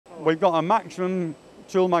We've got a maximum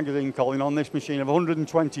tool magazine, Colin, on this machine of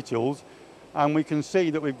 120 tools, and we can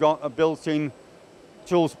see that we've got a built-in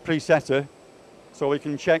tools presetter, so we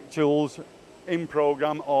can check tools in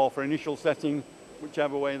program or for initial setting,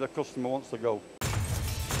 whichever way the customer wants to go.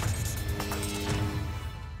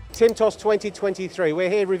 TIMTOS 2023,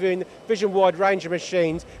 we're here reviewing the vision wide range of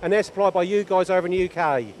machines, and they're supplied by you guys over in the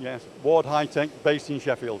UK. Yes, Ward High-Tech, based in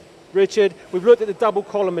Sheffield. Richard, we've looked at the double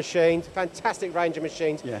column machines, fantastic range of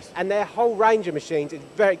machines, yes, and their whole range of machines is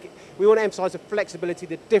very, we want to emphasise the flexibility,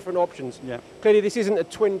 the different options. Yeah. Clearly this isn't a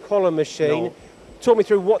twin column machine. No. Talk me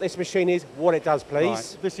through what this machine is, what it does, please.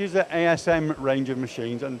 Right. This is an ASM range of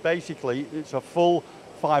machines, and basically it's a full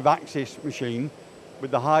 5-axis machine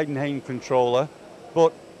with the HEIDENHAIN controller,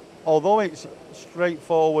 but although it's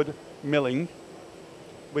straightforward milling,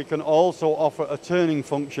 we can also offer a turning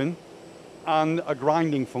function and a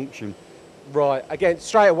grinding function. Right, again,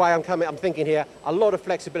 straight away I'm thinking here, a lot of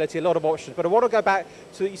flexibility, a lot of options, but I want to go back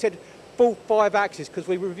to, you said full 5-axis, because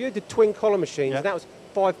we reviewed the twin column machines, and that was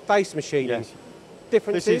 5-face machining. Yes.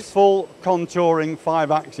 Differences? This is full contouring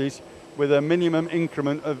 5-axis with a minimum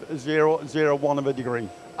increment of 0.01 of a degree.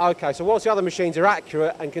 Okay, so whilst the other machines are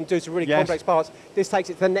accurate and can do some really complex parts, this takes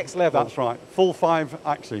it to the next level. That's right, full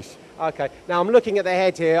 5-axis. Okay, now I'm looking at the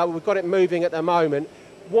head here, we've got it moving at the moment.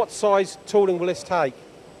 What size tooling will this take?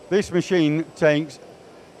 This machine takes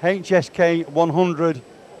HSK 100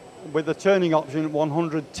 with the turning option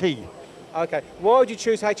 100T. Okay, why would you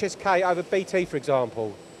choose HSK over BT, for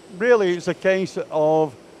example? Really, it's a case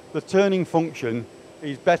of the turning function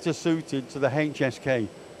is better suited to the HSK.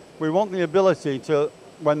 We want the ability to,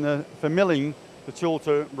 for milling, the tool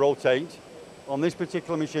to rotate on this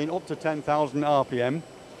particular machine up to 10,000 RPM,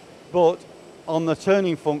 but on the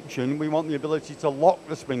turning function, we want the ability to lock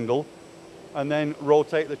the spindle and then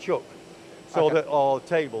rotate the chuck, or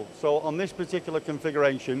table. So on this particular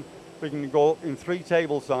configuration, we can go in 3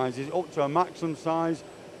 table sizes up to a maximum size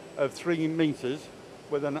of 3 meters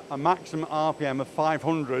with a maximum RPM of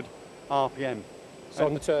 500 RPM. So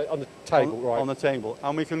on the table, right? On the table.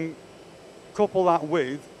 And we can couple that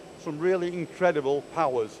with some really incredible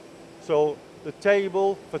powers. So the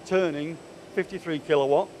table for turning, 53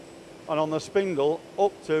 kilowatt, and on the spindle,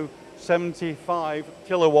 up to 75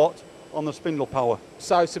 kilowatt on the spindle power.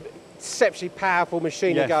 So some exceptionally powerful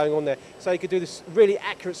machining going on there. So you could do this really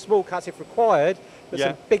accurate small cuts if required, but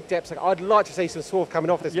some big depths. I'd like to see some swarf coming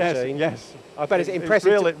off this machine. Yes, I bet it's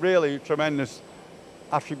impressive. It's really tremendous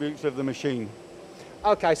attributes of the machine.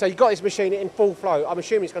 Okay, so you've got this machine in full flow. I'm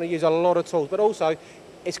assuming it's going to use a lot of tools, but also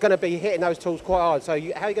it's going to be hitting those tools quite hard. So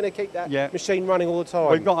how are you going to keep that machine running all the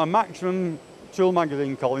time? We've got a maximum tool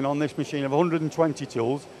magazine, Colin, on this machine of 120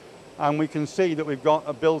 tools, and we can see that we've got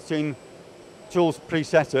a built-in tools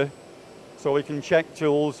presetter, so we can check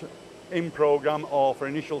tools in program or for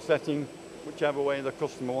initial setting, whichever way the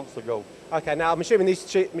customer wants to go. Okay, now I'm assuming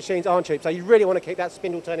these machines aren't cheap, so you really want to keep that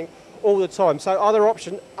spindle turning all the time. So other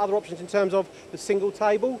options in terms of the single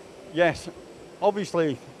table? Yes,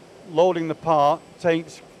 obviously loading the part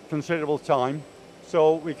takes considerable time,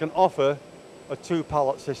 so we can offer a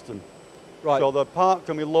 2-pallet system. Right. So the part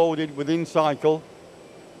can be loaded within cycle.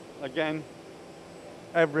 Again,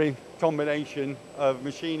 every combination of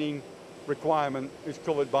machining requirement is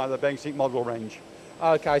covered by the basic model range.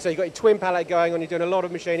 Okay, so you've got your twin pallet going on, you're doing a lot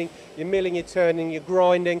of machining, you're milling, you're turning, you're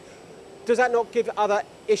grinding. Does that not give other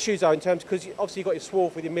issues though, in terms, because obviously you've got your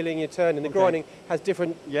swarf with your milling, your turning, the grinding has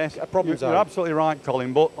different problems. You're absolutely right,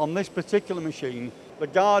 Colin, but on this particular machine, the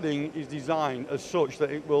guarding is designed as such that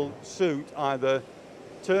it will suit either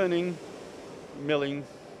turning, milling,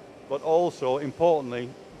 but also, importantly,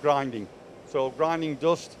 grinding. So grinding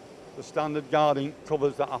dust, the standard guarding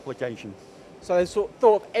covers that application. So they've sort of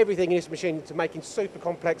thought of everything in this machine to making super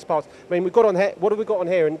complex parts. I mean, we've got on here, what have we got on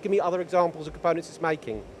here? And give me other examples of components it's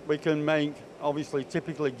making. We can make, obviously,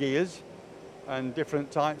 typically gears and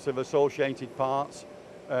different types of associated parts,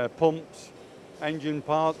 pumps, engine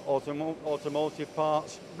parts, automotive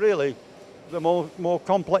parts. Really, the more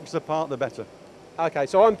complex the part, the better. Okay,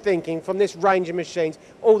 so I'm thinking from this range of machines,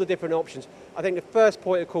 all the different options, I think the first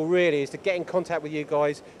point of call really is to get in contact with you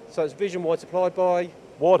guys. So it's vision wide supplied by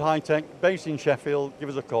Ward High-Tech, based in Sheffield. Give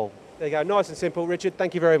us a call. There you go, nice and simple. Richard,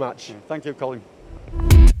 thank you very much. Thank you, Colin.